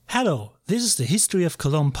Hello, this is the History of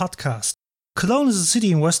Cologne podcast. Cologne is a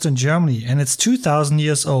city in western Germany and it's 2000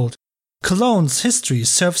 years old. Cologne's history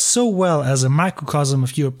serves so well as a microcosm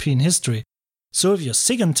of European history. So if you're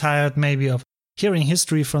sick and tired maybe of hearing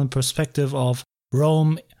history from the perspective of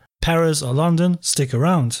Rome, Paris or London, stick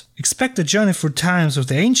around. Expect a journey through times with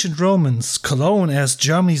the ancient Romans, Cologne as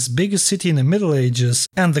Germany's biggest city in the Middle Ages,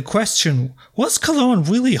 and the question, was Cologne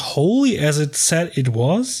really holy as it said it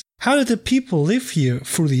was? How did the people live here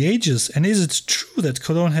through the ages, and is it true that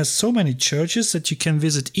Cologne has so many churches that you can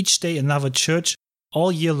visit each day another church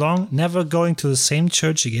all year long, never going to the same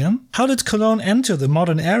church again? How did Cologne enter the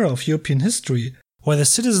modern era of European history? Were the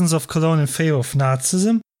citizens of Cologne in favor of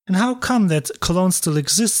Nazism? And how come that Cologne still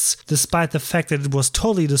exists despite the fact that it was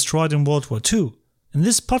totally destroyed in World War II? And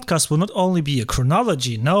this podcast will not only be a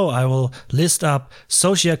chronology, no, I will list up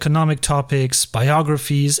socioeconomic topics,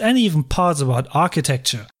 biographies, and even parts about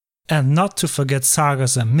architecture. And not to forget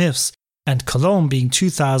sagas and myths, and Cologne being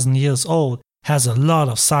 2000 years old has a lot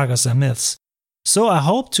of sagas and myths. So I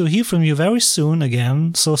hope to hear from you very soon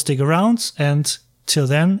again, so stick around and till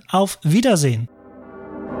then, auf Wiedersehen!